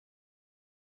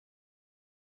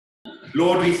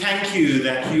Lord, we thank you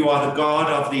that you are the God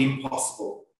of the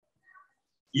impossible.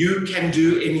 You can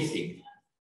do anything.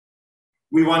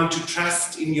 We want to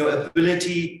trust in your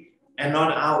ability and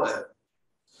not our own.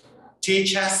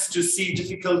 Teach us to see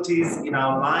difficulties in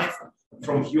our life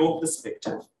from your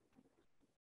perspective.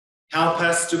 Help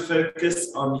us to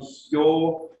focus on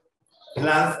your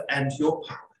love and your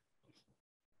power.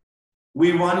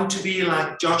 We want to be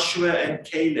like Joshua and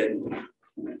Caleb,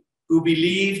 who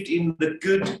believed in the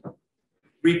good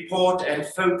report and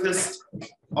focused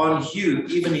on you,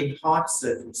 even in hard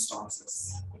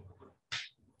circumstances.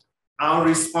 Our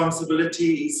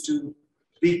responsibility is to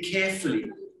be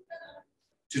carefully,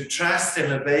 to trust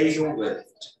and obey your word.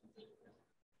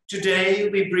 Today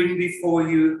we bring before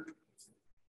you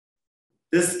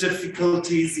these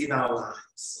difficulties in our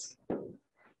lives.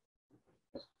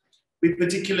 We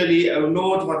particularly, O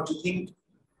Lord, want to think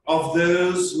of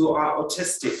those who are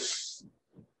autistic,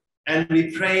 and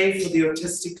we pray for the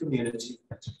autistic community.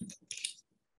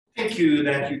 Thank you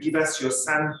that you give us your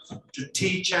Son to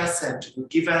teach us and to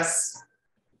forgive us,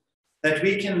 that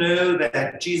we can know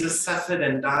that Jesus suffered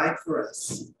and died for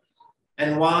us.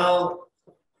 And while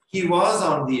he was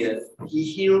on the earth, he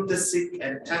healed the sick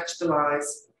and touched the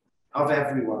lives of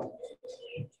everyone.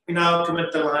 We now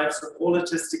commit the lives of all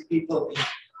autistic people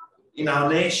in our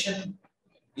nation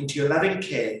into your loving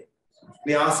care.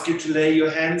 We ask you to lay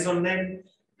your hands on them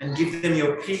and give them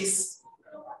your peace.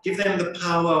 Give them the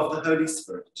power of the Holy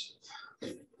Spirit.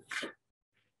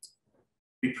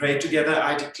 We pray together.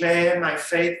 I declare my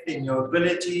faith in your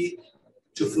ability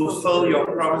to fulfill your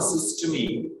promises to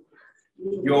me.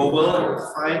 Your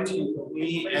will fight for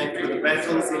me and for the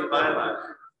battles in my life.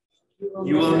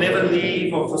 You will never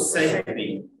leave or forsake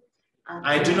me.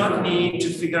 I do not need to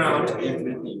figure out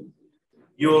everything.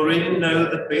 You already know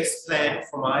the best plan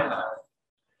for my life.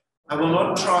 I will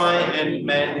not try and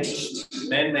manage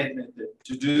man-made method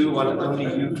to do what only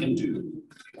you can do.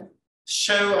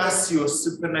 Show us your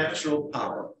supernatural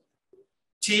power.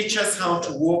 Teach us how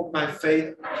to walk by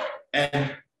faith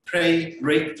and pray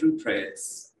breakthrough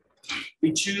prayers.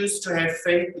 We choose to have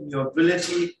faith in your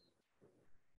ability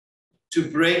to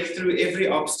break through every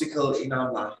obstacle in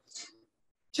our life.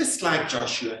 Just like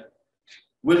Joshua,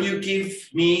 will you give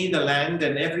me the land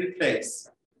and every place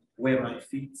where my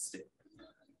feet step?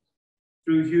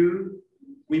 Through you,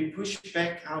 we push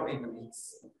back our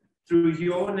enemies. Through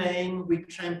your name, we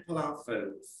trample our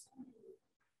foes.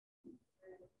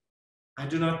 I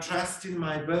do not trust in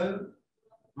my bow.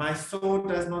 My sword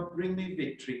does not bring me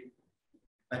victory,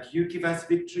 but you give us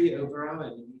victory over our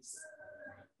enemies.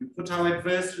 You put our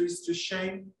adversaries to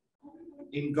shame.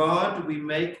 In God, we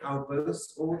make our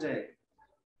boast all day,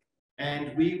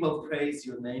 and we will praise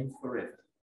your name forever.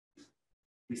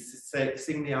 We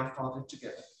sing the Our Father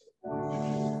together.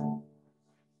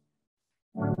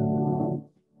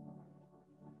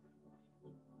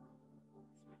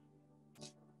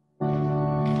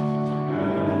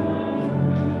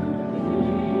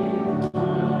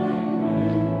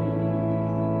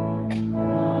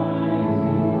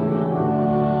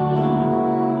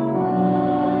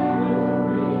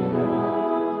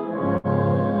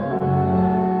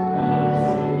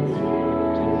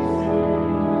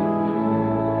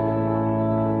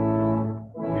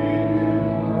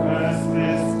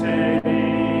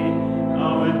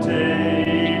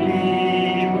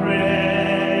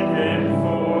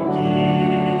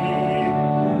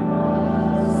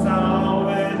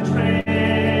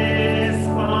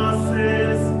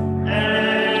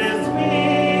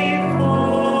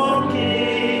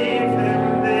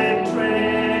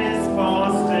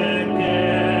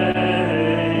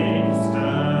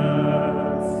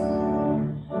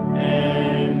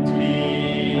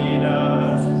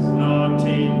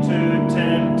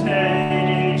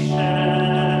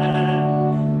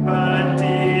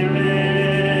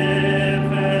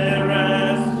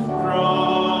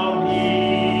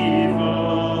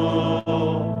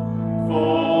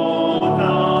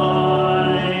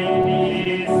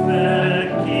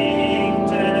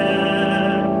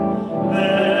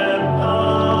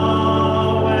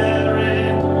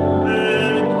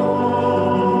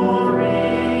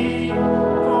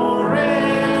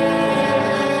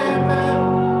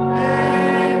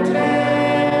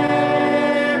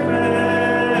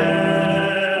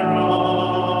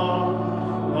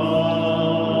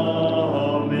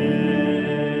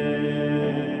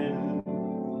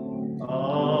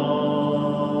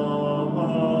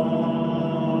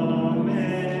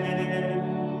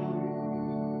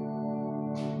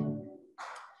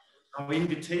 Our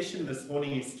invitation this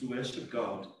morning is to worship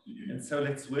God. And so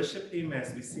let's worship him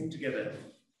as we sing together.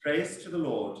 Praise to the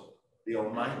Lord, the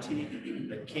Almighty,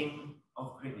 the King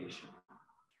of creation.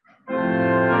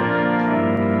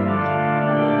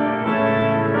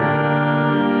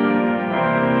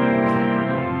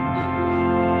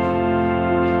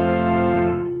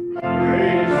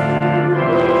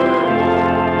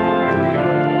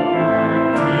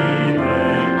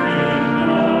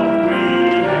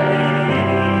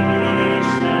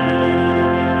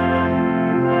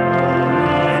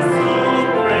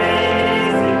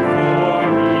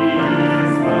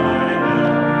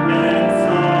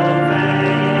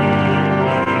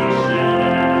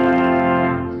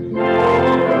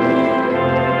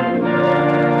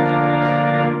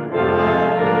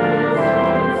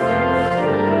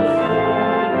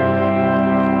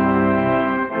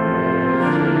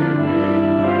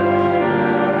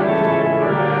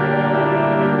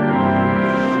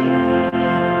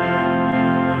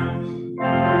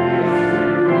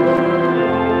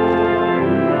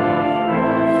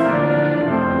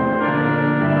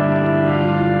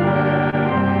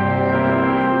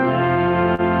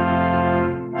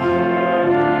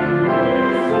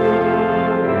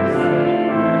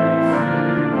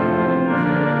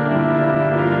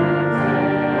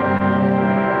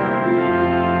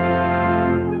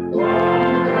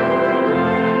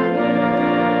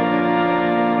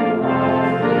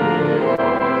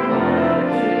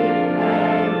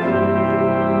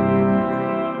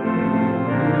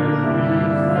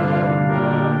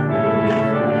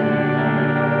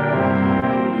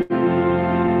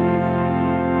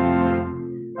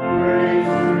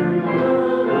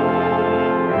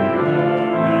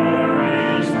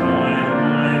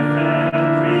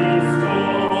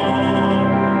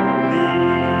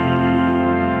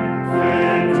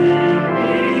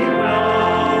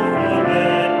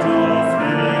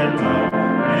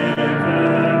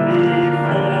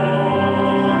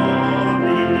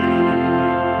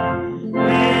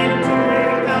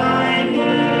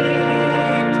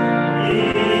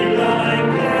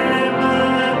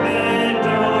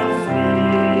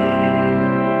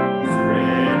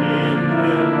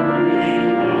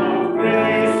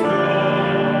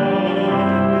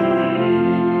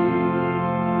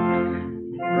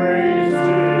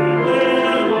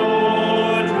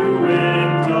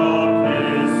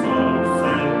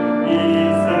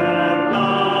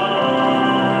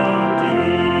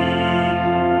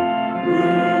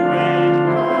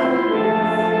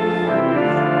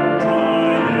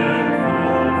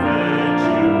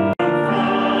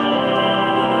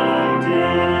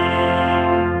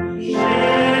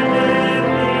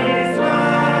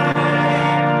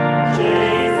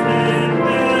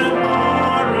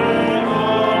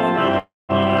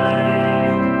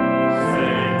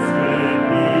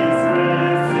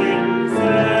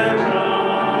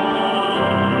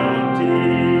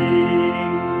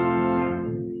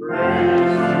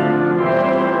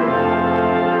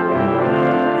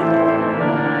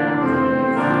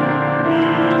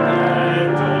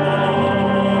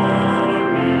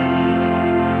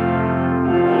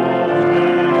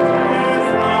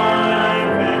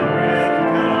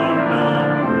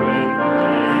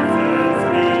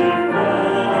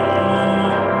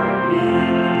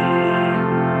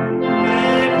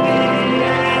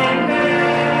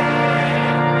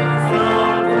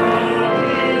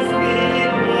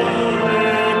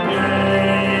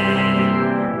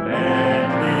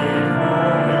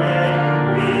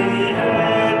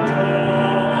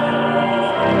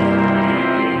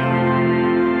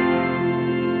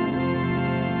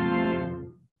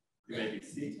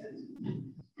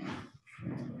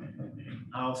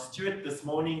 Our steward this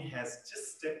morning has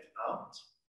just stepped out.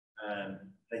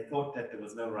 They thought that there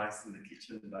was no rice in the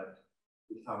kitchen, but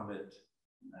we found it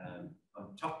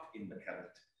on top in the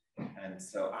cupboard. And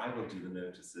so I will do the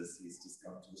notices. He's just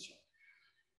gone to the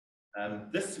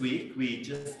shop. This week, we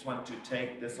just want to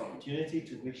take this opportunity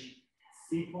to wish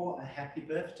Sipho a happy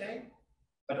birthday,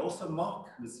 but also Mark,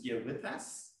 who's here with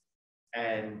us,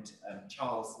 and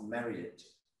Charles Marriott.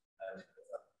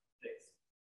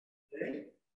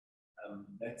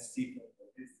 That's Sipho.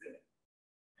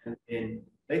 And then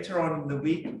later on in the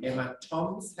week, Emma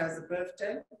Toms has a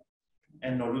birthday,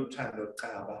 and Nolutando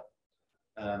Kaba.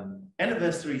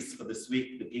 Anniversaries for this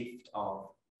week, the gift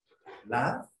of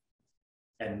love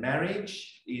and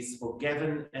marriage is for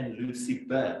Gavin and Lucy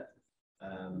Burr.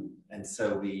 And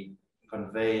so we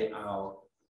convey our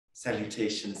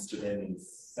salutations to them in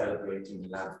celebrating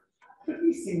love. Could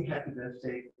we sing happy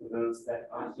birthday for those that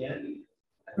are here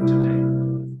today?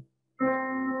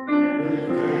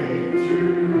 Birthday to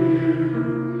you,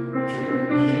 to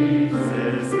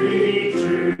Jesus be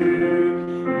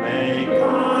true. May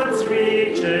God's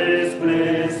richest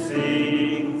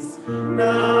blessings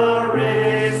now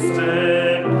rest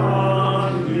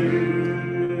upon you.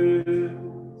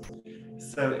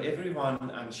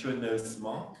 everyone, I'm sure, knows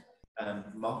Mark.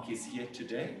 Mark is here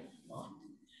today.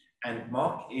 And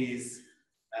Mark is,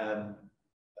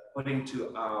 according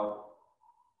to our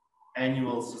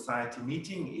annual society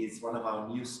meeting, is one of our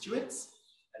new stewards.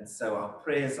 And so our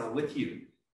prayers are with you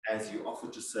as you offer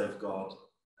to serve God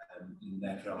in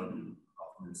that realm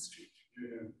of ministry.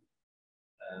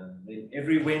 Then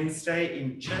every Wednesday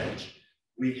in church,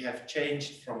 we have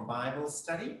changed from Bible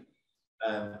study.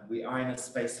 We are in a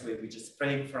space where we're just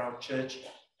praying for our church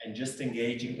and just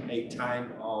engaging in a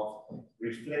time of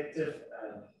reflective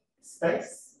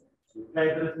space. We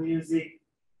play a bit of music,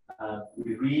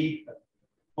 we read a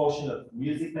portion of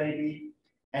music maybe,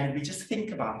 and we just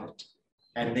think about it.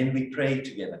 And then we pray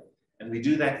together. And we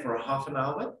do that for a half an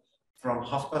hour, from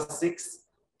 6:30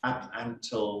 up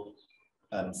until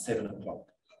 7 o'clock.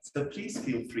 So please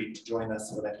feel free to join us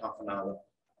for that half an hour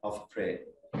of prayer.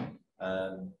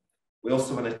 We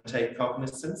also want to take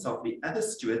cognizance of the other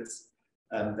stewards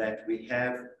that we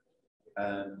have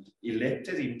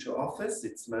elected into office.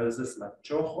 It's Moses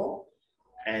Machoho,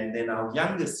 and then our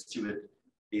youngest steward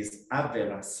is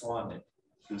Avela Swane,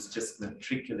 who's just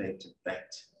matriculated that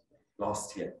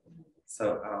last year.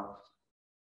 So our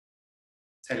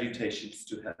salutations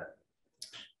to her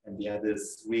and the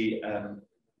others. We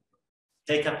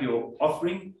take up your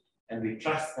offering, and we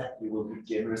trust that we will give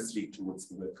generously towards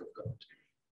the work of God.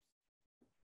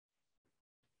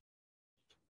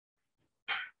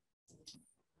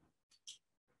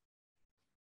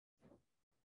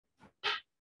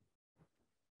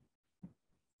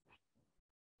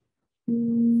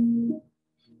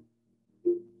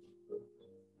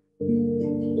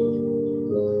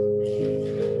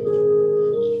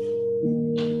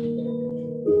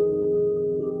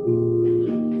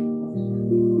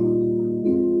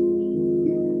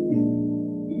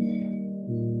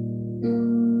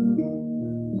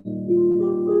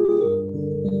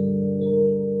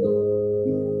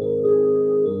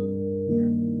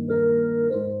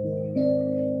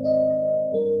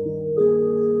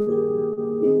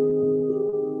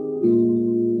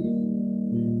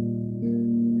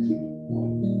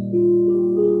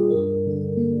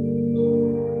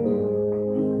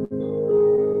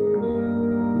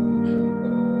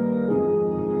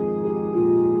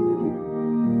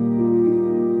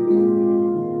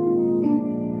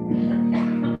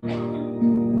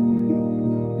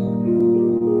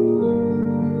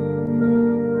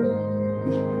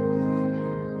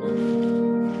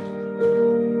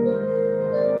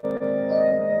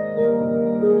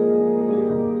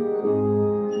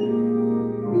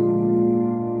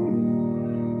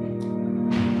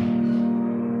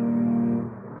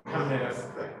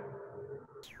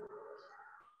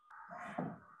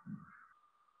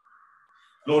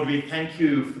 Lord, we thank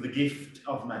you for the gift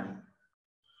of money.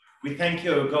 We thank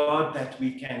you, O God, that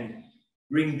we can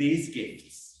bring these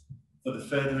gifts for the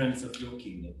furtherance of your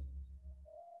kingdom.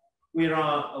 We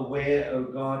are aware, O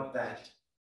God, that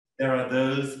there are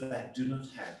those that do not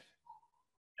have.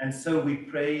 And so we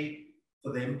pray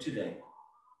for them today,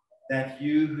 that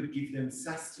you would give them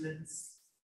sustenance,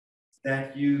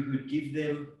 that you would give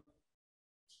them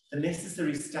the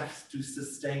necessary stuff to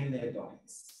sustain their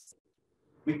bodies.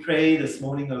 We pray this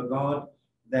morning, O God,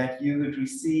 that you would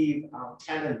receive our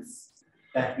talents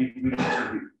that we bring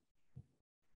to you.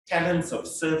 Talents of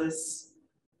service,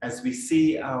 as we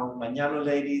see our Manjalo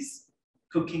ladies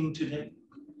cooking today.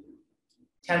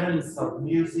 Talents of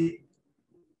music,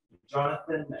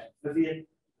 Jonathan and Vivian.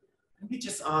 And we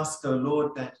just ask, O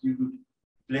Lord, that you would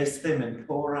bless them and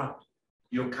pour out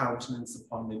your countenance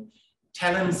upon them.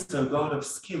 Talents, O God, of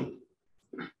skill.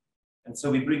 And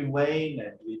so we bring Wayne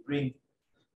and we bring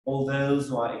all those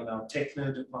who are in our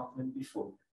techno department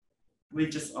before. We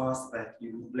just ask that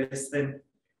you bless them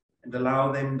and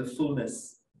allow them the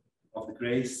fullness of the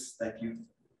grace that you've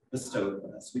bestowed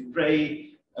on us. We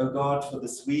pray, O God, for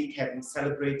this week, having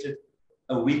celebrated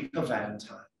a week of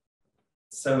Valentine.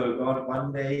 So, O God,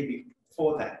 one day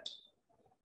before that,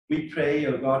 we pray,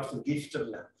 O God, for the gift of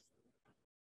love,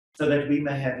 so that we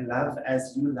may have love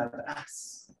as you love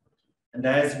us. And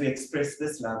as we express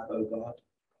this love, O God,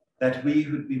 that we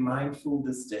would be mindful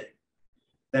this day,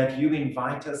 that you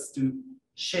invite us to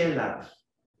share love,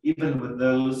 even with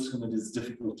those whom it is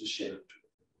difficult to share it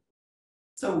with.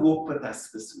 So walk with us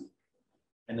this week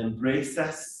and embrace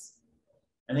us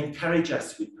and encourage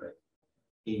us, we pray.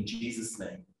 In Jesus'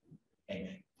 name,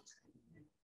 amen.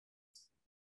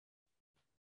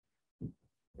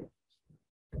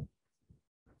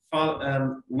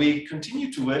 We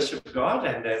continue to worship God,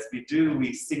 and as we do,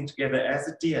 we sing together as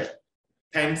a deer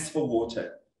pants for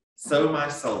water, so my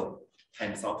soul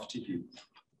pants after you.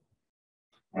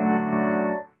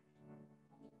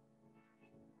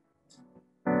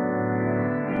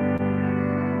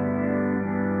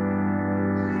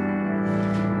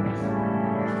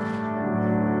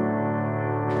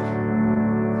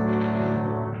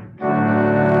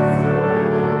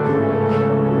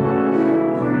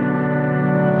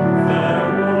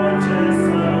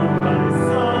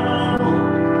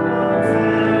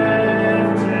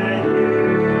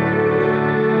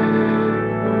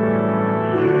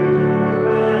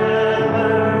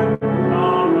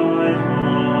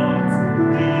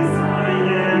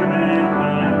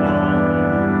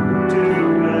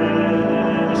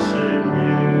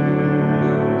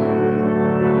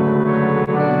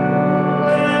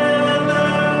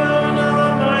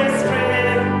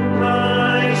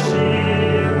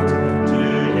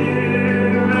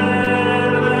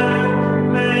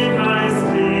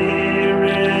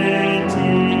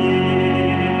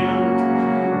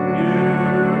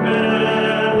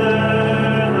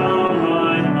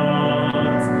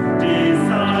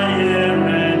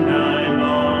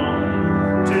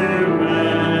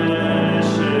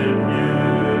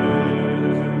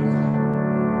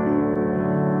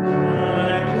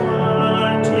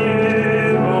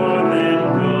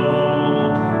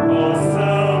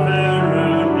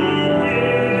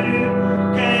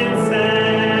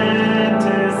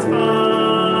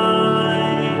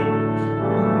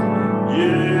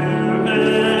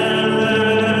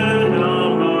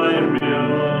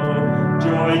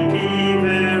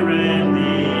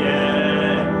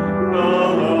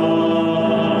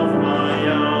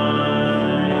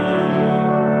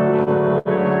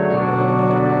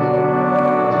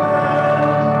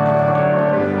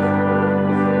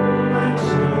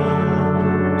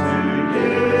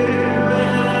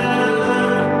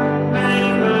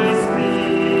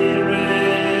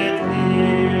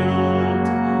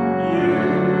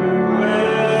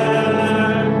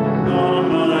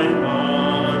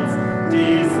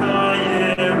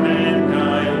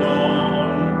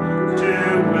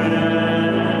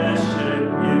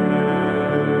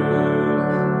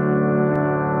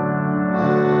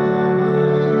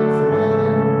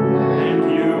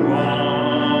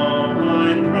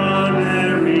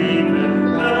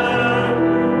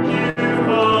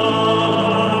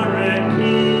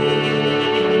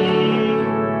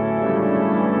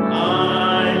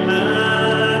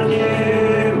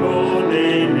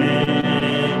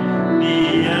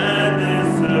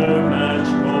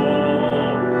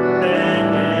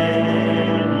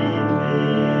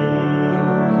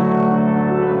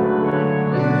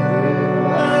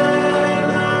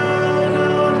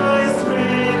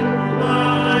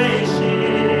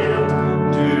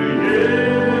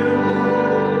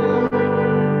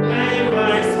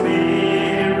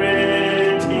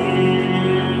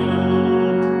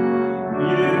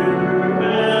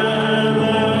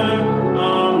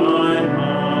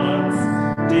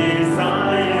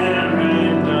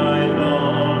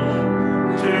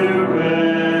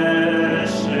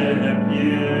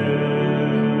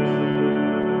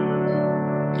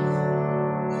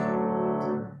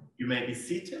 may be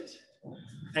seated.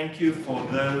 Thank you for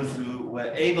those who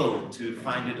were able to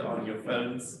find it on your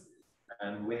phones.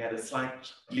 We had a slight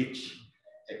glitch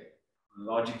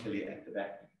technologically at the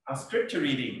back. Our scripture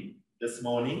reading this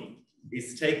morning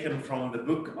is taken from the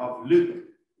book of Luke,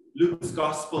 Luke's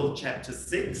Gospel, chapter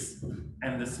 6.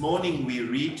 And this morning we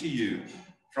read to you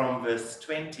from verse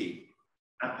 20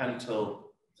 up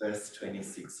until verse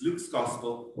 26. Luke's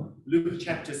Gospel, Luke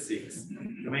chapter 6,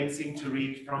 commencing to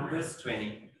read from verse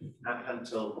 20 up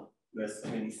until verse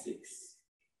 26.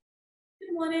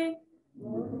 Good morning.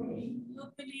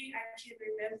 Hopefully I can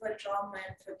remember drama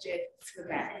and projects for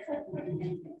that.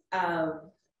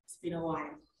 It's been a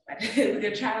while, but we're going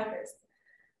to try our best.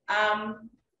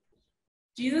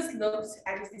 Jesus looked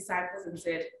at his disciples and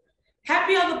said,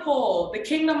 "Happy are the poor, the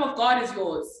kingdom of God is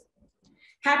yours.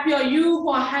 Happy are you who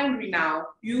are hungry now,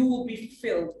 you will be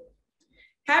filled.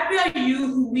 Happy are you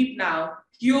who weep now,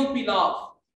 you will be laughed.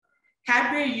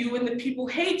 Happy are you when the people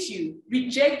hate you,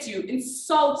 reject you,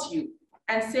 insult you,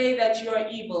 and say that you are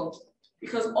evil,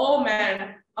 because all of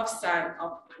the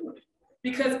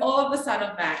Son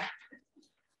of Man.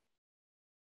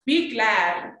 Be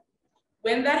glad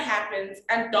when that happens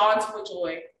and dance for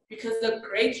joy, because the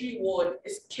great reward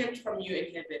is kept from you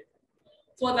in heaven.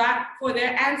 For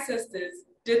their ancestors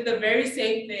did the very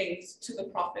same things to the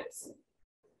prophets.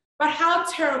 But how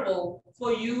terrible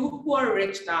for you who are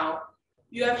rich now,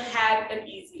 you have had an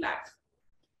easy life."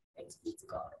 Thanks be to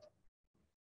God.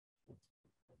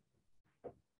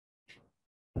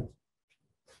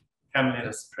 Come, let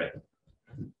us pray.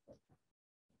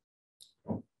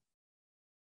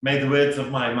 May the words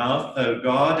of my mouth, O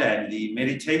God, and the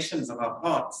meditations of our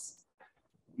hearts,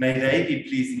 may they be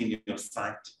pleasing in your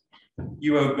sight.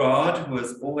 You, O God, who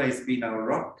has always been our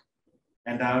rock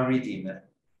and our Redeemer.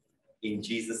 In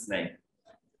Jesus' name,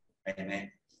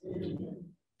 amen.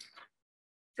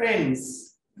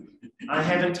 Friends, I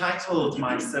have entitled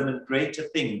my sermon, "Greater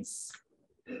Things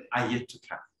Are Yet to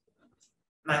Come."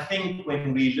 And I think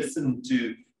when we listen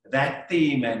to that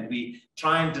theme and we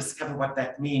try and discover what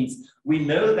that means, we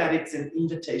know that it's an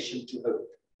invitation to hope.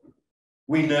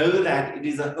 We know that it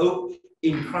is a hope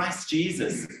in Christ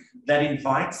Jesus that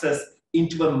invites us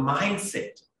into a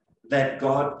mindset that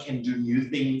God can do new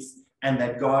things and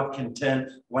that God can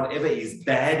turn whatever is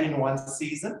bad in one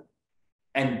season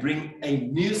and bring a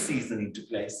new season into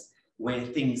place where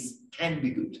things can be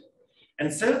good.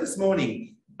 And so this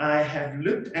morning, I have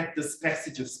looked at this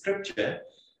passage of scripture,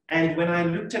 and when I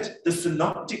looked at the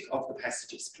synoptic of the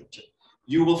passage of scripture,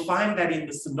 you will find that in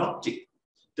the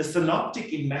synoptic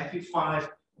in Matthew 5,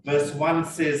 verse 1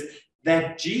 says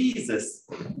that Jesus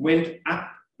went up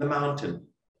the mountain.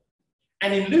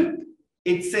 And in Luke,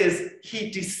 it says he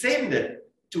descended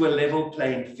to a level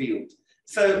playing field.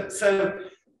 So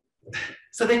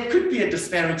there could be a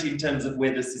disparity in terms of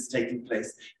where this is taking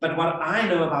place. But what I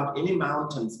know about any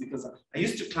mountains, because I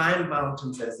used to climb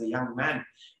mountains as a young man,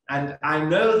 and I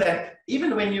know that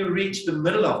even when you reach the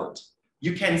middle of it,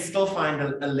 you can still find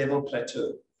a level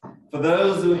plateau. For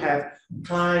those who have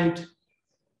climbed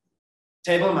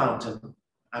Table Mountain,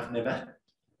 I've never,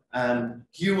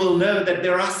 you will know that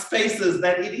there are spaces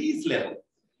that it is level.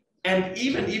 And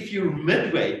even if you're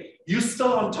midway, you're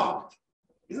still on top.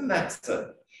 Isn't that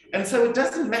so? And so it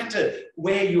doesn't matter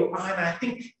where you are. And I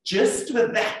think just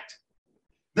with that,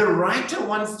 the writer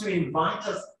wants to invite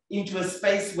us into a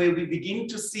space where we begin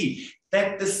to see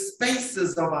that the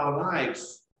spaces of our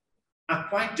lives are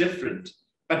quite different,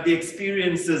 but the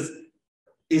experiences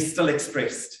is still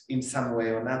expressed in some way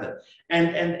or another.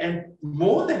 And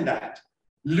more than that,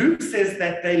 Luke says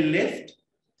that they left.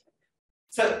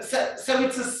 So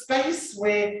it's a space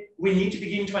where we need to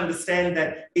begin to understand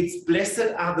that it's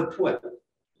blessed are the poor.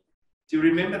 Do you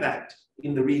remember that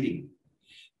in the reading?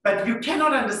 But you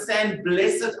cannot understand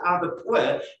blessed are the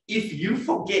poor if you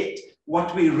forget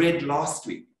what we read last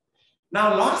week.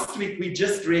 Now, last week we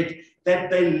just read that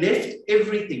they left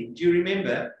everything. Do you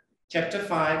remember? Chapter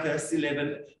 5, verse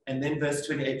 11, and then verse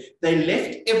 28. They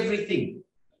left everything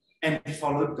and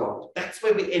followed God. That's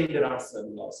where we ended our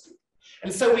sermon last week.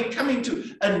 And so we come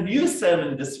into a new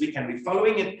sermon this week, and we're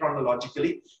following it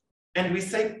chronologically, and we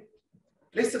say,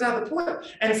 blessed are the poor.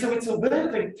 And so it's a word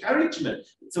of encouragement.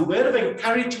 It's a word of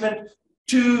encouragement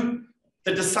to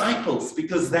the disciples,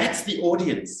 because that's the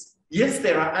audience. Yes,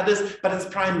 there are others, but it's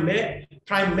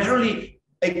primarily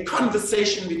a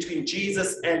conversation between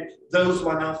Jesus and those who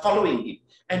are now following him.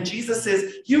 And Jesus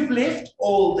says, you've left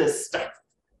all this stuff.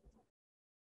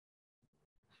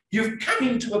 You've come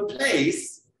into a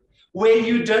place where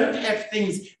you don't have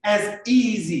things as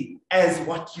easy as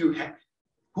what you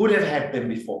would have had them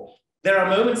before. There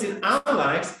are moments in our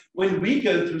lives when we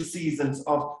go through seasons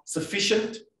of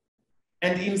sufficient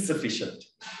and insufficient.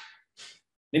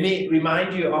 Let me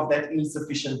remind you of that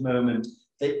insufficient moment.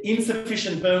 The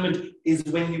insufficient moment is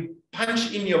when you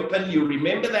punch in your PIN, you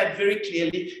remember that very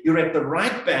clearly, you're at the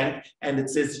right bank, and it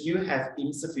says you have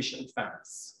insufficient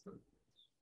funds.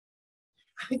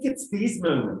 I think it's these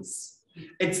moments.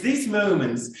 It's these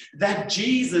moments that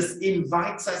Jesus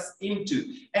invites us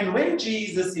into. And when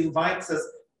Jesus invites us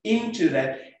into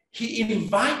that, he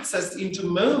invites us into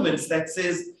moments that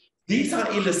says, these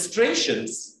are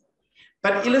illustrations,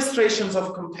 but illustrations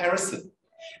of comparison.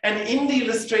 And in the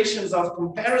illustrations of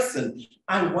comparison,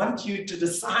 I want you to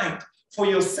decide for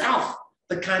yourself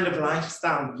the kind of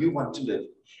lifestyle you want to live.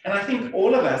 And I think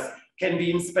all of us can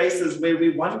be in spaces where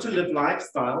we want to live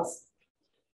lifestyles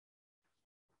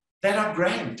that are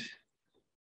grand.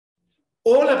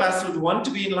 All of us would want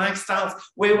to be in lifestyles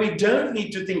where we don't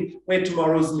need to think where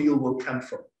tomorrow's meal will come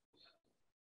from.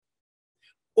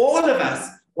 All of us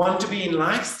want to be in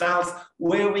lifestyles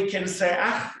where we can say,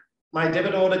 my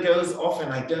debit order goes off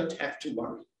and I don't have to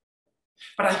worry.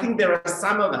 But I think there are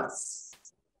some of us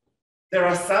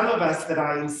that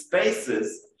are in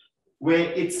spaces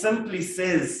where it simply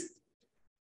says,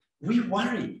 we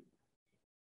worry.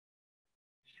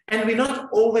 And we're not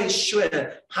always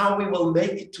sure how we will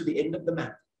make it to the end of the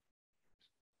month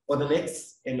or the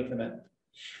next end of the month.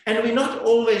 And we're not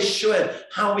always sure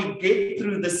how we get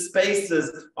through the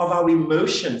spaces of our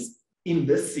emotions in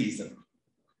this season.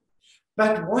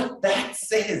 But what that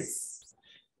says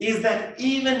is that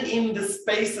even in the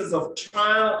spaces of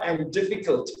trial and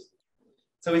difficulty,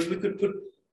 so if we could put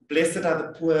blessed are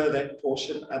the poor, that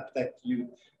portion up that you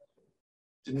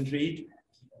didn't read,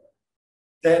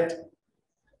 that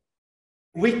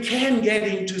we can get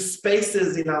into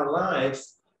spaces in our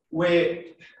lives where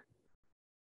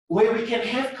we can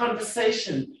have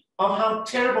conversation of how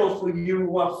terrible for you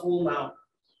who are full now.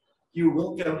 You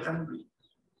will go hungry.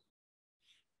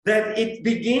 That it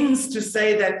begins to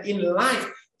say that in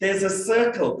life, there's a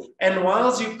circle. And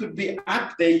whilst you could be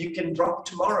up there, you can drop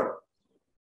tomorrow.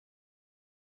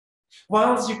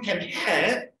 Whilst you can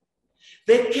have,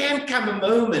 there can come a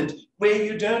moment where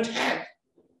you don't have.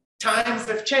 Times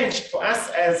have changed for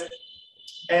us as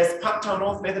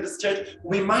Parktown Methodist Church.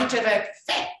 We might have had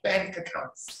fat bank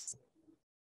accounts.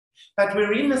 But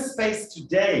we're in a space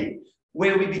today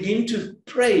where we begin to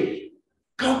pray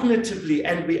cognitively,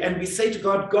 and we say to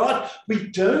God, God, we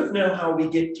don't know how we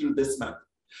get through this month.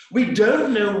 We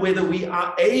don't know whether we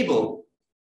are able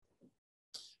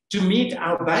to meet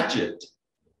our budget,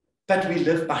 but we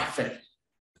live by faith.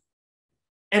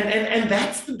 And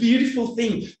that's the beautiful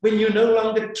thing when you no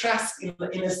longer trust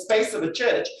in a space of a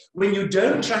church, when you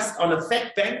don't trust on a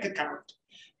fat bank account,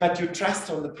 but you trust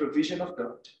on the provision of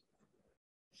God.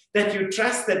 That you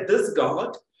trust that this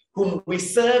God whom we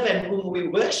serve and whom we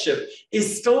worship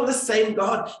is still the same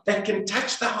God that can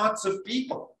touch the hearts of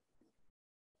people.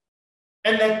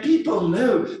 And that people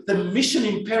know the mission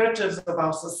imperatives of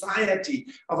our society,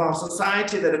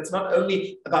 that it's not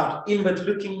only about inward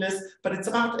lookingness, but it's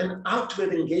about an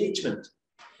outward engagement.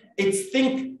 It's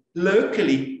think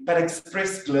locally, but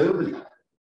express globally.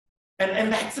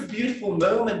 And that's a beautiful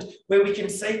moment where we can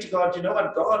say to God, you know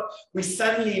what, God, we're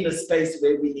suddenly in a space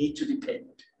where we need to depend.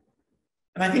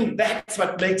 And I think that's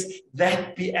what makes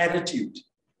that beatitude,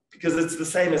 because it's the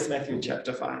same as Matthew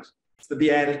chapter 5. It's the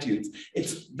Beatitudes.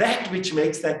 It's that which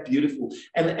makes that beautiful.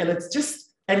 And it's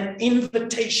just an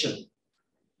invitation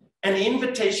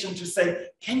to say,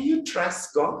 can you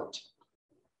trust God?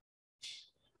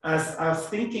 I was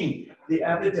thinking the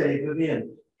other day,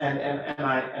 Vivian, and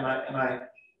I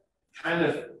kind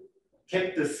of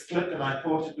kept this clip, and I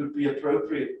thought it would be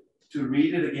appropriate to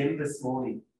read it again this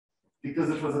morning, because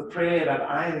it was a prayer that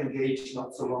I engaged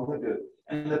not so long ago.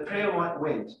 And the prayer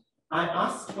went, I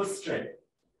asked for strength,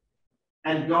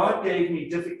 and God gave me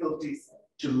difficulties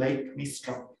to make me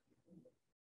strong.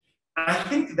 I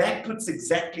think that puts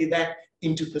exactly that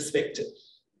into perspective.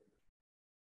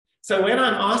 So when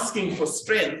I'm asking for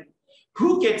strength,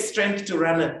 who gets strength to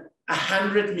run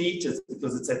 100 meters,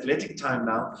 because it's athletic time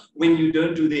now, when you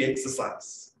don't do the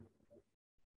exercise?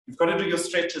 You've got to do your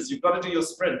stretches, you've got to do your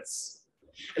sprints.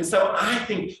 And so I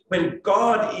think when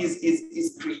God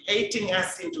is creating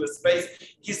us into a space,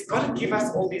 he's got to give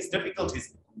us all these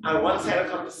difficulties. I once had a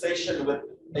conversation with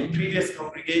a previous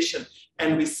congregation,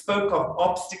 and we spoke of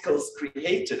obstacles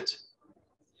created.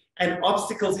 And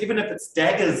obstacles, even if it's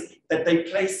daggers that they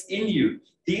place in you,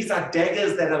 these are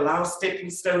daggers that allow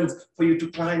stepping stones for you to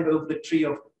climb over the tree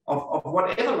of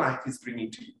whatever life is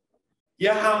bringing to you.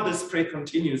 Hear how this prayer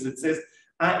continues. It says,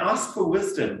 I asked for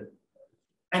wisdom,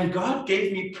 and God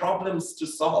gave me problems to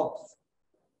solve.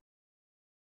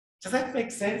 Does that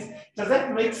make sense? Does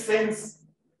that make sense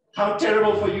How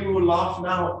terrible for you who laugh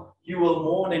now, you will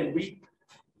mourn and weep.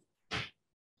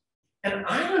 And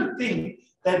I don't think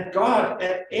that God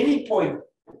at any point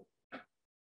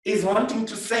is wanting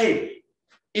to say,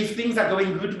 if things are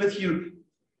going good with you,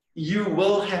 you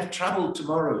will have trouble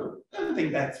tomorrow. I don't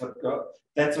think that's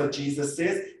what Jesus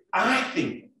says. I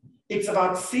think it's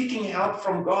about seeking help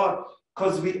from God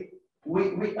because we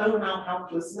own our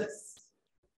helplessness.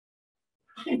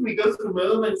 I think we go through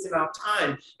moments in our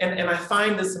time, and I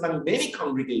find this among many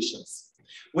congregations,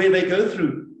 where they go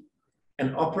through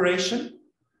an operation,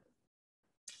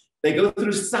 they go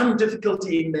through some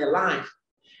difficulty in their life,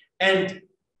 and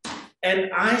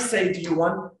I say, do you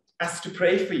want us to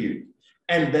pray for you?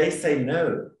 And they say,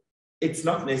 no, it's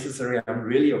not necessary, I'm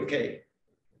really okay.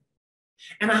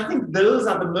 And I think those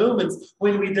are the moments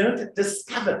when we don't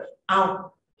discover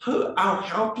our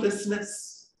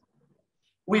helplessness.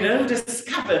 We don't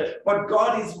discover what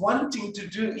God is wanting to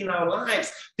do in our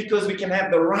lives because we can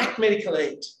have the right medical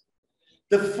aid.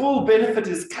 The full benefit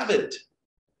is covered.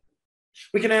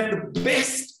 We can have the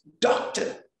best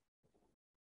doctor.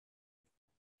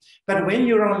 But when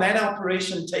you're on that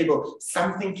operation table,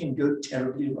 something can go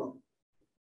terribly wrong.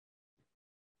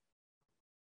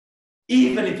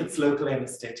 Even if it's local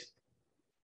anesthetic.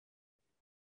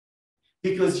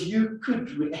 Because you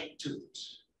could react to it.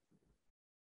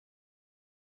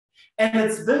 And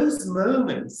it's those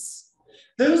moments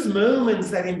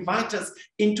that invite us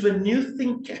into a new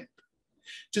think cap.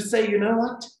 To say, you know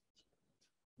what?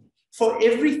 For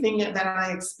everything that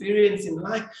I experience in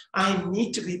life, I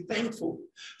need to be thankful.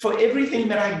 For everything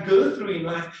that I go through in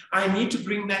life, I need to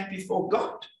bring that before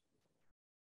God.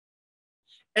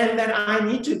 And that I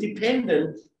need to be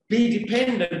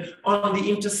dependent on the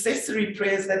intercessory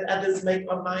prayers that others make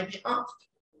on my behalf.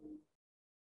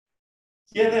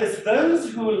 Yeah, there's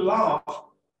those who laugh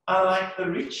are like the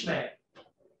rich man.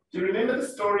 Do you remember the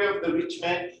story of the rich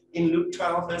man in Luke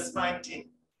 12, verse 19?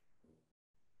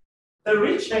 The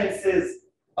rich man says,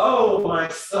 oh, my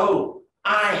soul,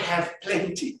 I have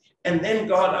plenty. And then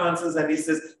God answers and he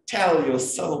says, tell your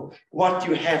soul what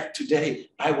you have today,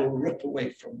 I will rip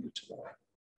away from you tomorrow.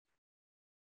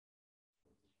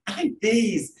 I think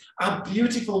these are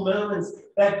beautiful moments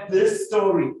that this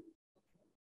story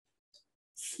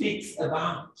speaks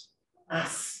about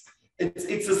us.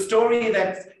 It's a story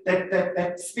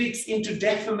that speaks into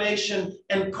defamation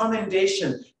and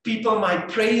commendation. People might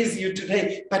praise you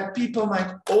today, but people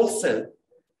might also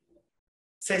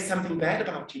say something bad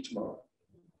about you tomorrow.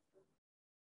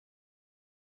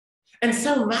 And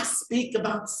so must speak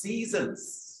about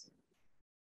seasons.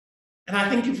 And I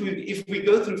think if we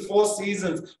go through 4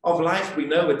 seasons of life, we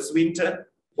know it's winter,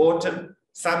 autumn,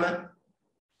 summer,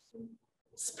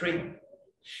 spring.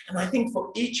 And I think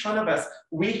for each one of us,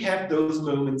 we have those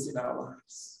moments in our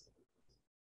lives.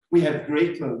 We have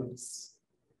great moments.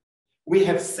 We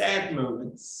have sad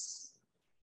moments.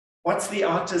 What's the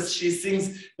artist? She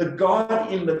sings, the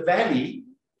God in the valley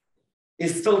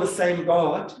is still the same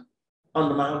God on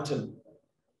the mountain.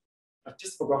 I've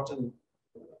just forgotten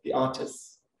the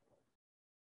artist.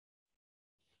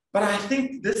 But I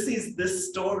think this is this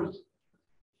story.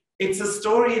 It's a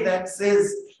story that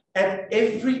says, at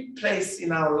every place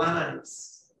in our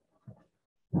lives,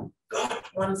 God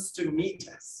wants to meet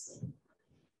us.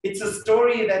 It's a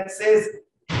story that says,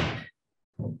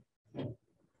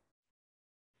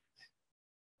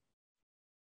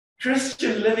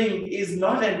 Christian living is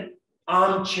not an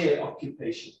armchair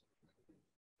occupation.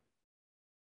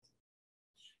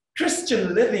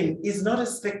 Christian living is not a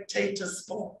spectator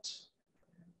sport.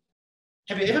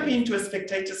 Have you ever been to a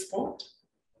spectator sport?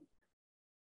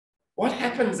 What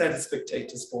happens at a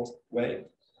spectator sport, Wade?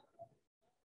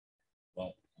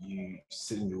 Well, you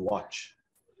sit and you watch.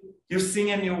 You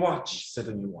sing and you watch. You sit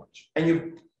and you watch. And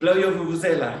you blow your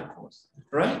vuvuzela, of course,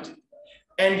 right?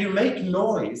 And you make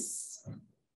noise.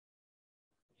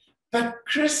 But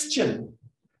Christian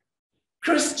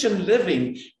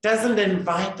living doesn't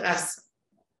invite us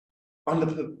on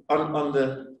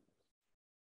the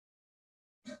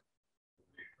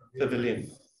pavilion.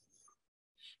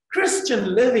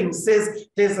 Christian living says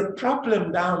there's a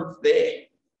problem down there.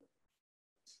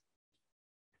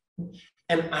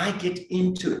 And I get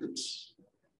into it.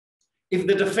 If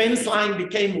the defense line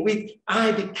became weak,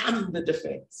 I become the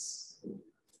defense.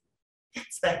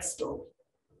 That's that story.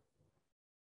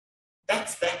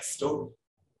 That's that story.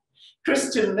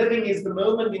 Christian living is the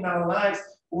moment in our lives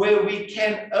where we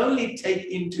can only take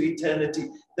into eternity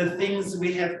the things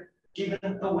we have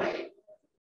given away.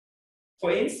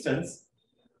 For instance,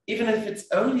 even if it's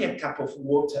only a cup of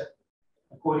water,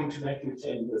 according to Matthew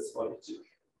 10, verse 42.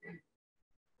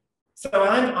 So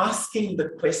I'm asking the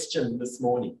question this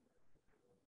morning,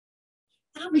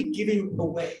 What are we giving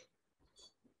away?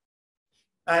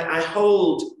 I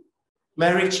hold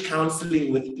marriage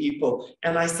counseling with people,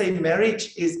 and I say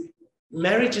marriage is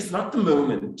not the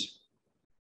moment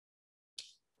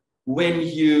when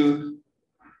you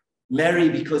marry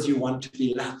because you want to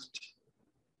be loved.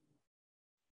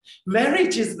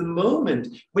 Marriage is the moment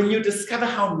when you discover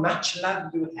how much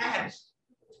love you have,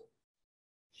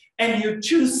 and you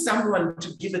choose someone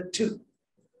to give it to.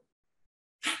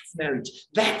 That's marriage.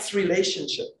 That's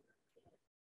relationship.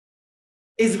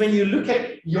 Is when you look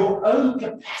at your own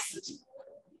capacity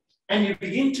and you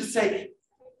begin to say,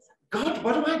 God,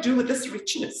 what do I do with this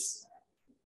richness?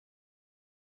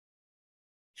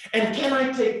 And can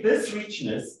I take this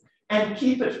richness and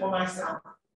keep it for myself?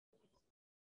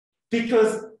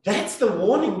 Because that's the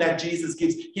warning that Jesus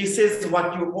gives. He says,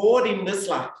 what you hoard in this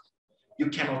life, you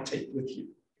cannot take with you.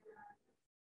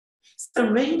 So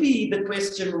maybe the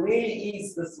question, where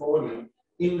is this morning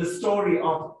in the story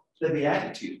of the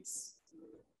Beatitudes?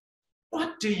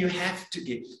 What do you have to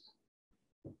give?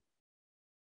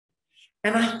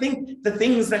 And I think the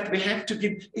things that we have to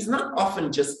give is not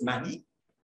often just money.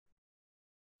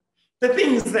 The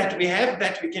things that we have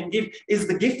that we can give is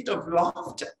the gift of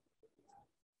laughter,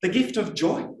 the gift of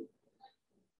joy.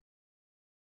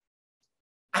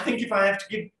 I think if I have to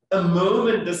give a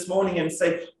moment this morning and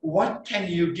say, what can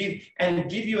you give? And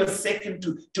give you a second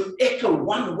to echo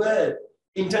one word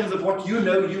in terms of what you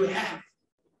know you have.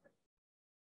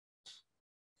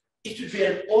 It would be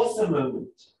an awesome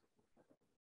moment.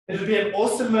 It would be an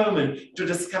awesome moment to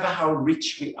discover how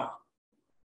rich we are.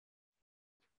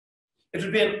 It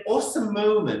would be an awesome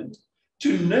moment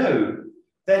to know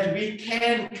that we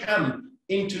can come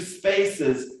into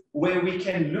spaces where we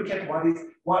can look at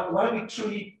what are we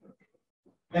truly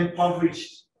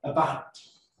impoverished about.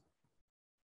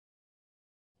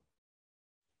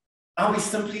 Are we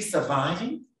simply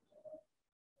surviving?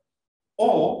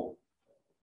 Or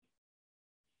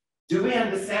do we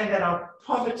understand that our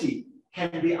poverty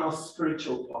can be our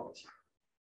spiritual poverty?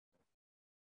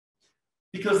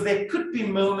 Because there could be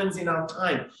moments in our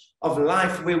time of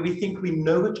life where we think we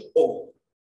know it all.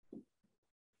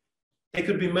 There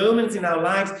could be moments in our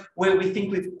lives where we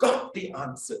think we've got the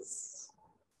answers.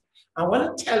 I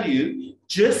want to tell you,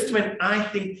 just when I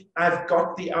think I've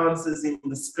got the answers in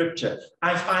the scripture,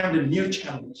 I find a new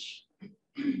challenge.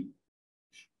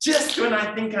 Just when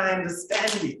I think I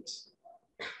understand it,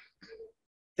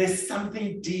 there's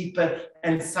something deeper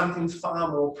and something far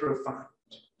more profound.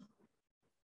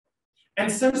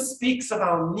 And so speaks of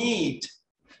our need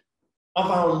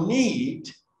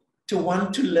to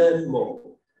want to learn more.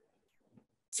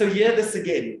 So hear this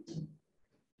again.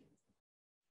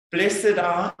 Blessed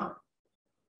are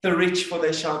the rich, for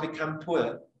they shall become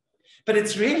poor. But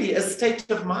it's really a state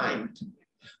of mind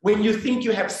when you think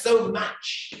you have so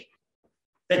much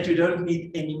that you don't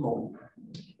need any more.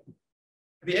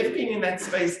 Have you ever been in that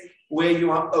space where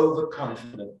you are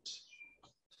overconfident?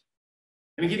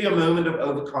 Let me give you a moment of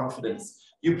overconfidence.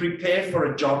 You prepare for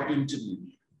a job interview,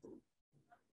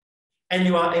 and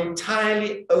you are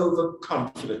entirely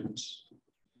overconfident.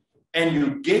 And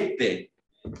you get there,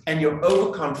 and your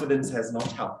overconfidence has not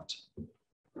helped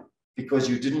because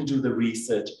you didn't do the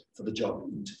research for the job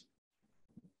interview.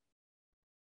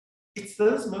 It's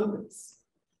those moments.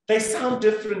 They sound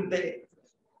different there.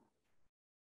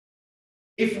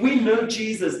 If we know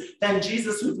Jesus, then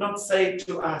Jesus would not say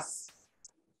to us,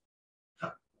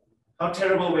 how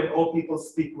terrible when all people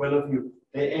speak well of you.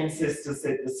 Their ancestors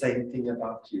said the same thing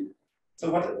about you. So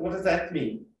what does that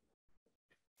mean?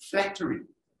 Flattery.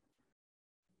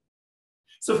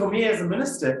 So for me as a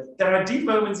minister, there are deep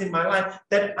moments in my life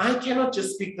that I cannot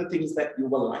just speak the things that you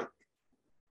will like.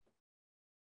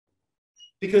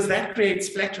 Because that creates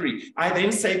flattery. I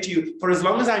then say to you, for as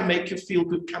long as I make you feel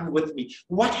good, come with me.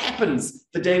 What happens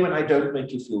the day when I don't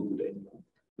make you feel good anymore?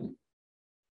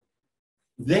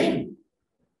 Then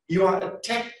you are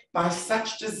attacked by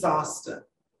such disaster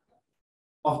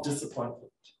of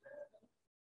disappointment.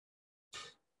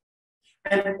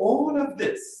 And all of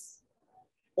this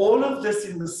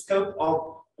in the scope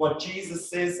of what Jesus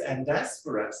says and does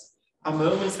for us are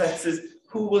moments that says,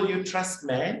 who will you trust,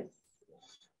 man?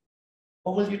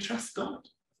 Or will you trust God?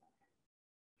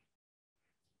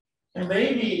 And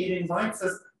maybe it invites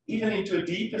us even into a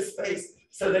deeper space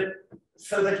so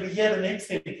that we hear the next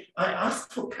thing. I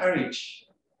asked for courage,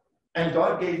 and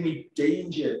God gave me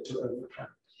danger to overcome.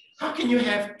 How can you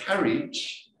have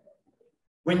courage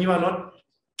when you are not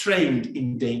trained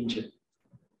in danger?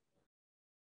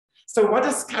 So what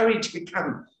does courage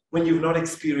become when you've not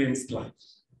experienced life?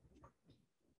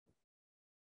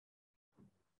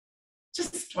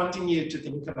 Just wanting you to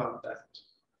think about that.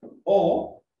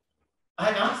 Or I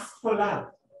asked for love.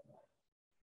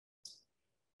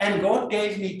 And God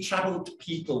gave me troubled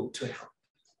people to help.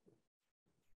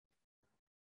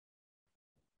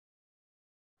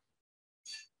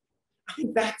 I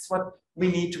think that's what we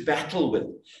need to battle with.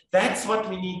 That's what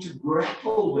we need to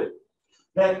grapple with.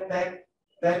 That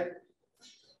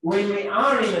when we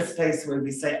are in a space where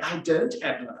we say, I don't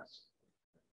have love,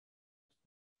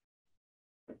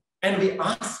 and we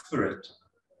ask for it,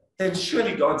 then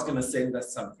surely God's going to send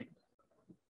us something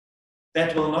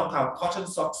that will knock our cotton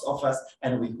socks off us,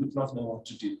 and we would not know what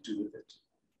to do with it.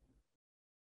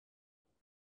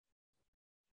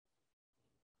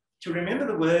 To remember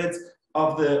the words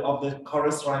of the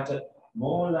chorus writer,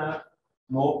 more love,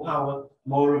 more power,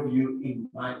 more of you in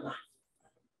my life,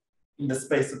 in the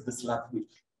space of this love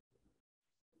week.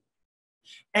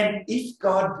 And if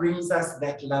God brings us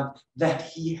that love that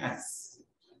he has,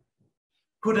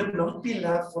 could it not be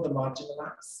love for the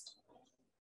marginalized?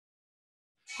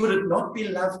 Could it not be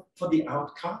love for the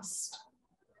outcast?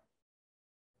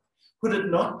 Could it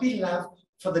not be love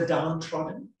for the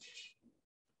downtrodden?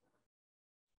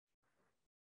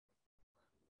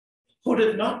 Could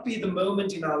it not be the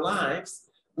moment in our lives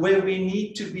where we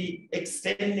need to be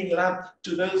extending love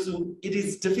to those whom it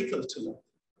is difficult to love?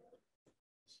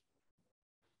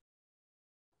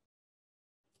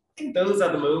 I think those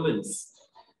are the moments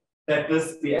that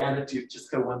this beatitude,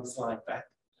 just go one slide back,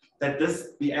 that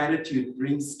this beatitude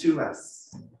brings to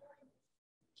us.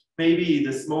 Maybe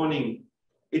this morning,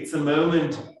 it's a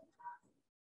moment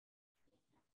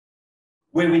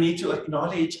where we need to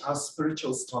acknowledge our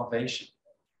spiritual starvation.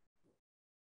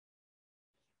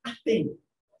 I think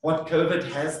what COVID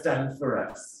has done for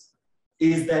us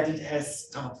is that it has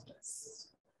starved us.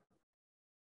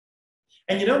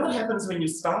 And you know what happens when you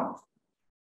starve?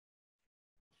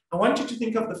 I want you to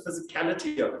think of the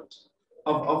physicality of it,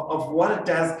 of what it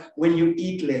does when you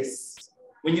eat less.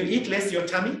 When you eat less, your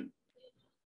tummy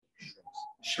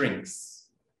shrinks.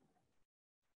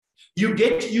 You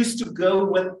get used to go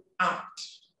without.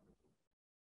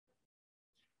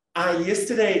 I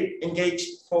yesterday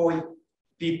engaged 4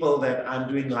 people that I'm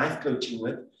doing life coaching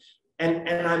with, and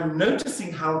I'm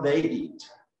noticing how they eat.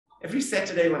 Every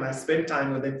Saturday when I spend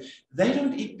time with them, they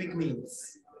don't eat big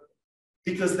meals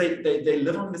because they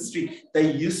live on the street.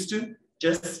 They used to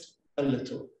just a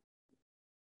little.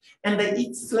 And they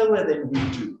eat slower than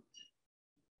we do.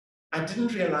 I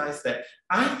didn't realize that.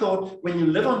 I thought when you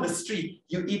live on the street,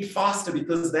 you eat faster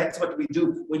because that's what we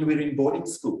do when we're in boarding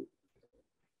school.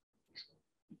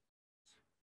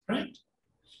 Right?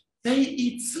 They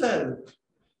eat slow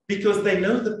because they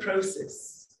know the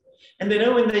process. And they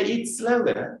know when they eat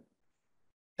slower,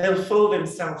 they'll fill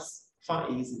themselves far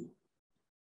easier.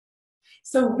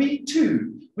 So we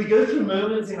too, we go through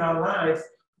moments in our lives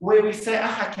where we say,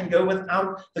 I can go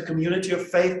without the community of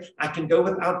faith. I can go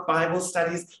without Bible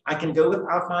studies. I can go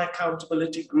without my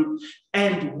accountability group.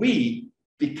 And we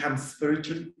become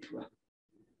spiritually poor.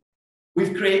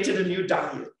 We've created a new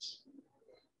diet.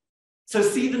 So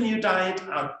see the new diet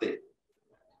out there.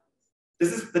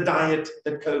 This is the diet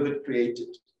that COVID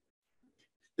created.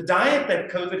 The diet that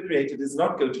COVID created is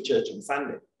not go to church on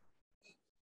Sunday,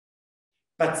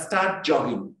 but start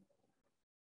jogging.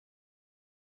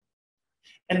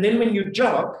 And then when you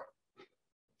jog,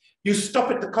 you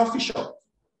stop at the coffee shop.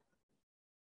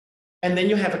 And then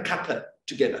you have a cuppa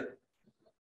together.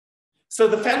 So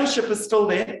the fellowship is still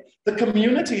there. The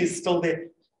community is still there.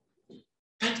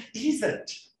 But is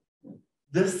it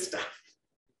this stuff?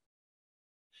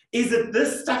 Is it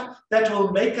this stuff that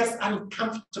will make us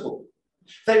uncomfortable?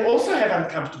 They also have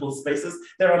uncomfortable spaces.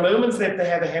 There are moments that they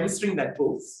have a hamstring that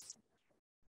pulls.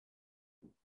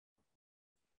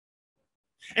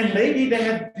 And maybe they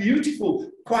have beautiful,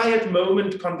 quiet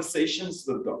moment conversations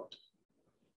with God.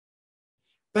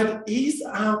 But is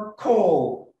our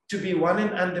call to be one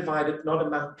and undivided, not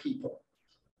among people?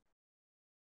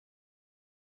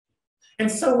 And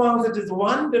so while it is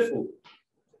wonderful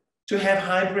to have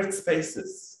hybrid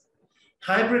spaces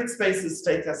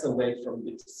take us away from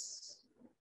this.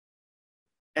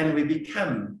 And we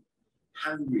become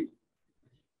hungry.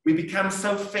 We become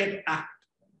so fed up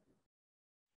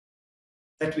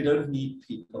that we don't need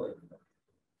people anymore.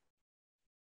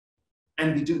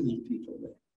 And we do need people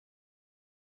there.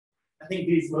 I think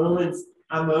these moments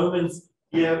are moments,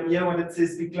 when it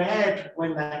says, be glad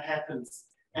when that happens,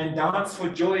 and dance for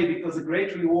joy because a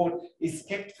great reward is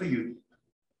kept for you.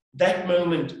 That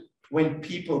moment when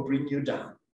people bring you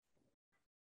down.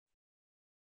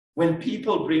 When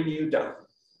people bring you down.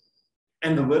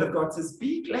 And the word of God says,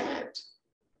 be glad.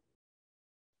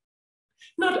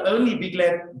 Not only be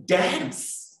glad,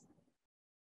 dance.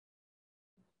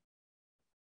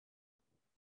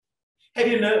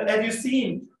 Have you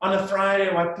seen on a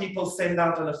Friday what people send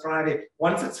out on a Friday?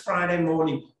 Once it's Friday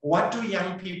morning, what do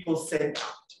young people send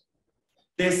out?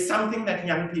 There's something that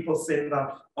young people send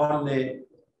out on their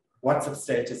WhatsApp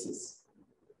statuses.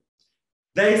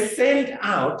 They send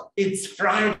out, it's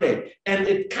Friday, and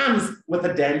it comes with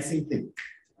a dancing thing,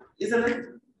 isn't it?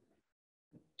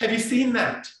 Have you seen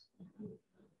that?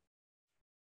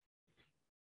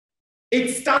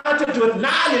 It started with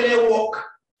Nalile walk.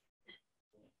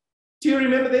 Do you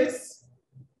remember this?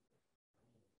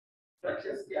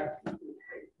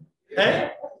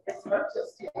 Hey?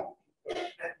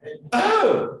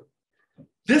 Oh,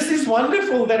 this is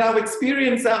wonderful that our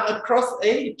experience are across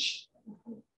age.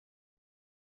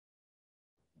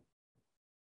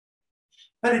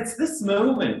 But it's this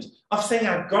moment of saying,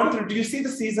 I've gone through, do you see the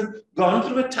season? Gone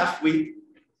through a tough week.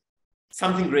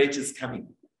 Something great is coming.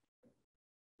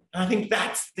 And I think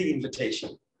that's the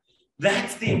invitation.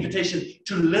 That's the invitation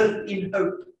to live in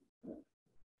hope.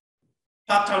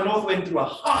 Parktown North went through a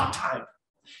hard time,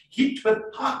 hit with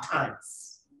hard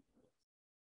times.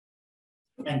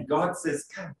 And God says,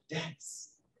 come, dance.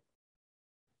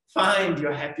 Find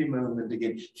your happy moment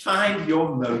again. Find your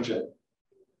mojo.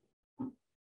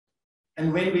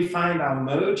 And when we find our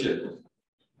mojo,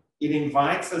 it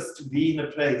invites us to be in a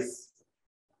place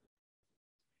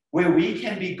where we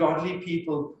can be godly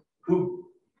people who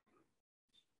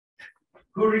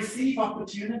receive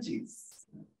opportunities.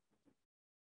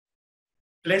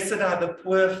 Blessed are the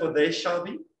poor, for they shall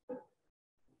be.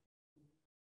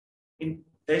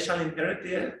 They shall inherit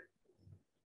the earth.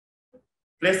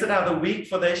 Blessed are the weak,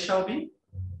 for they shall be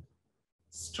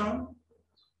strong.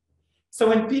 So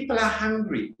when people are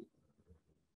hungry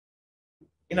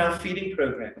in our feeding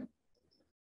program,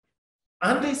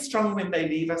 aren't they strong when they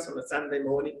leave us on a Sunday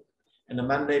morning and a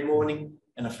Monday morning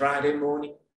and a Friday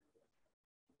morning?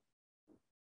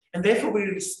 And therefore we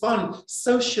respond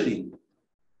socially,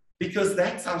 because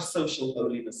that's our social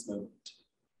holiness moment.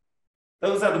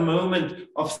 Those are the moment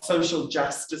of social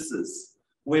justices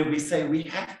where we say we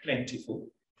have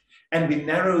plentiful and we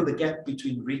narrow the gap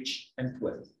between rich and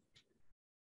poor.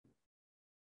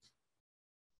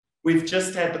 We've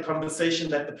just had the conversation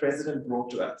that the president brought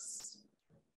to us.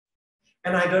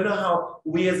 And I don't know how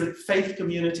we as a faith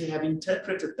community have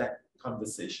interpreted that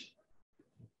conversation.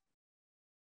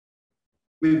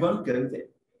 We won't go there.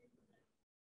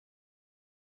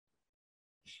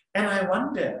 And I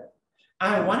wonder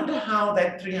how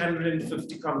that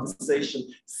 350 conversation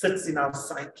sits in our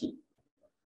psyche.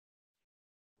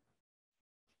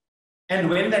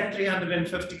 And when that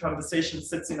 350 conversation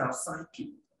sits in our psyche,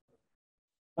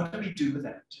 what do we do with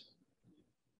that?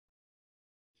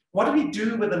 What do we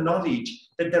do with the knowledge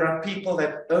that there are people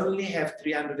that only have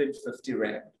 350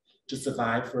 rand to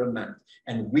survive for a month,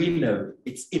 and we know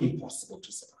it's impossible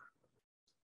to survive?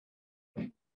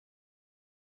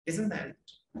 Isn't that it?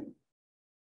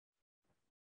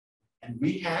 And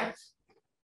we have,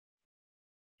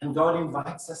 and God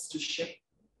invites us to share.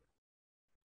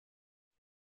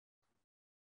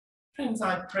 Friends,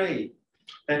 I pray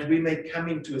that we may come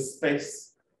into a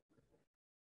space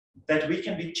that we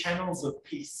can be channels of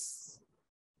peace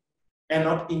and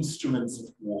not instruments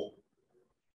of war.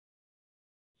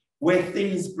 Where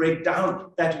things break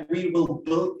down, that we will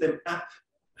build them up.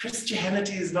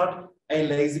 Christianity is not a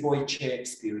lazy boy chair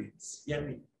experience. Hear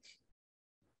me?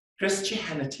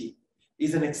 Christianity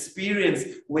is an experience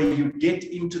where you get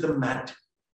into the mud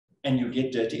and you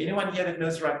get dirty. Anyone here that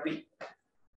knows rugby?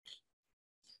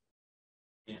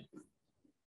 Yeah.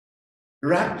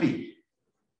 Rugby.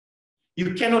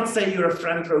 You cannot say you're a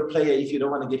front row player if you don't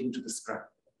want to get into the scrum.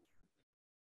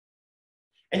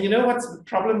 And you know what's the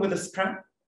problem with the scrum?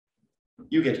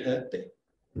 You get hurt there.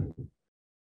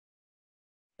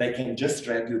 They can just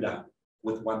drag you down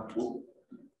with one pull.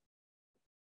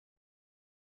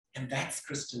 And that's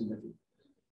Christian living.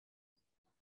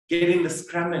 Get in the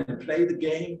scrum and play the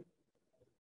game.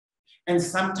 And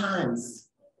sometimes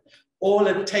all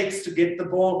it takes to get the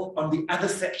ball on the other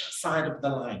side of the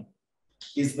line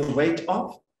is the weight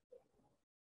of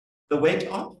the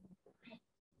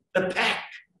pack,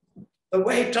 the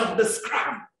weight of the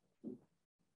scrum.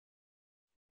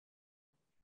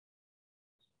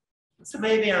 So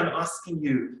maybe I'm asking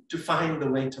you to find the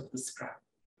weight of the scrum.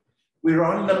 We're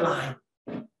on the line.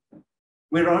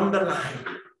 We're on the line.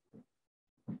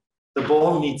 The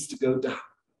ball needs to go down.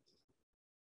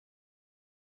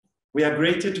 We are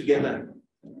greater together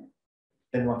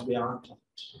than what we are apart.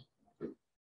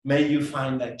 May you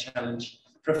find that challenge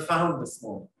profound this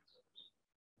morning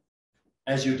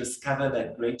as you discover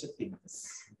that greater things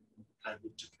are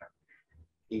yet to come.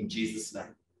 In Jesus'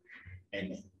 name,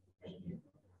 amen.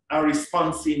 Our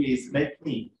response theme is, make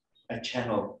me a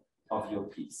channel of your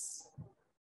peace.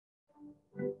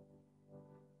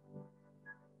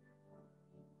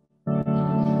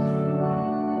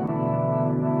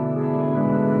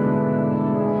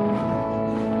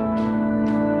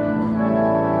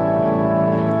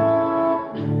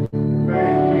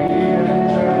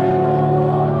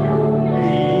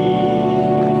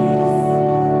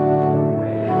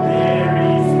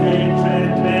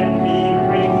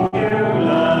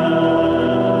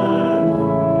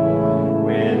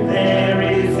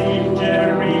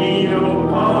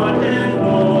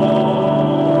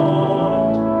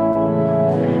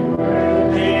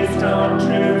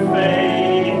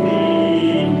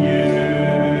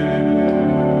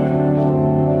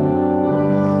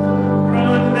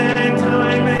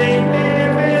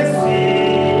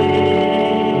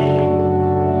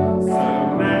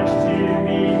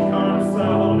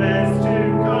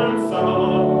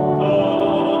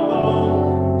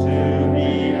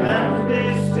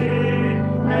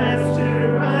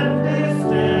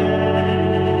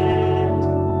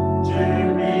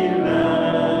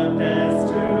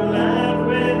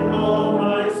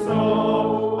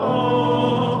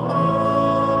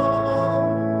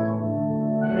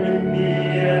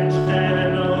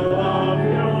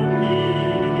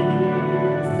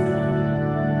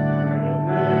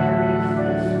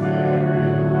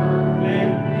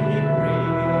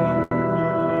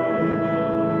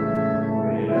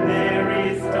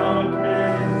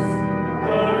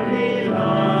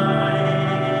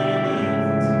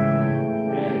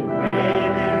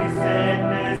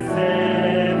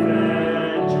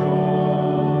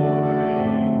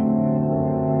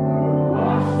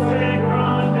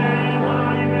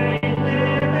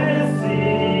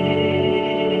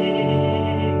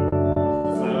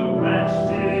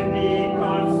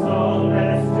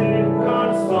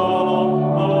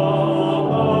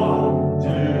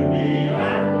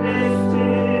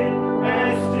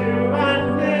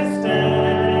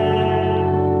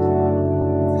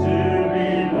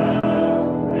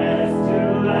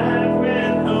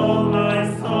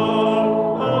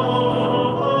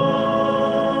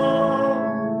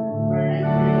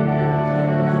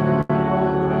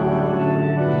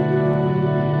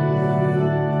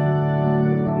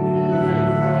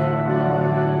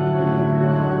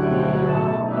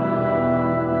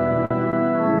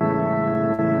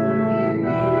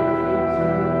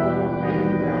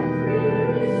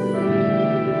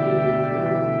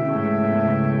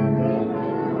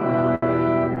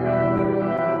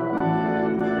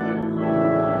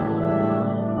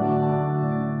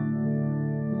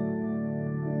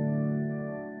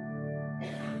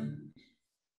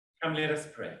 Come, let us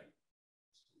pray.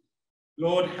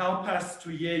 Lord, help us to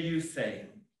hear you saying,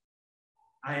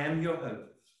 I am your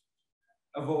hope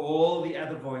over all the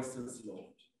other voices,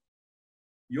 Lord.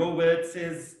 Your word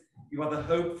says you are the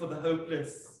hope for the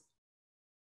hopeless.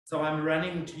 So I'm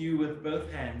running to you with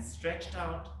both hands stretched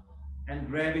out and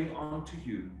grabbing onto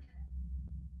you.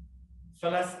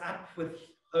 Fill us up with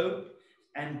hope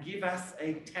and give us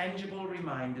a tangible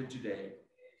reminder today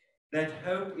that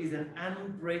hope is an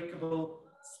unbreakable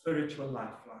spiritual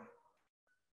lifeline.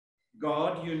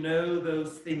 God, you know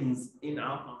those things in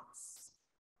our hearts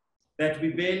that we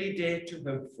barely dare to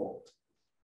hope for.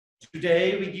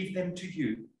 Today we give them to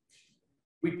you.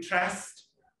 We entrust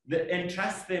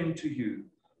them to you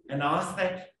and ask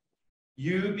that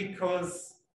you,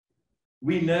 because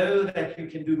we know that you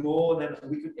can do more than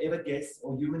we could ever guess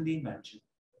or humanly imagine,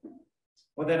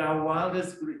 or that our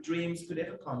wildest dreams could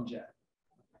ever conjure.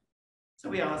 So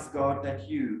we ask, God, that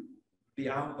you be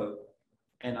our hope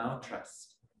and our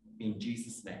trust. In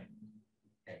Jesus' name,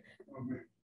 amen.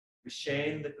 We share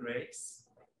in the grace.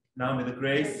 Now may the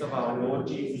grace of our Lord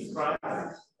Jesus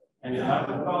Christ and the love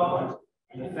of God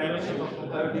and the fellowship of the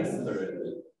Holy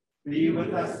Spirit be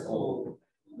with us all,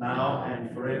 now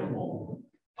and forevermore.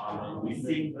 Amen. We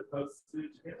sing the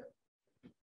post-salute together.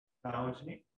 Bow to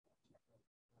me.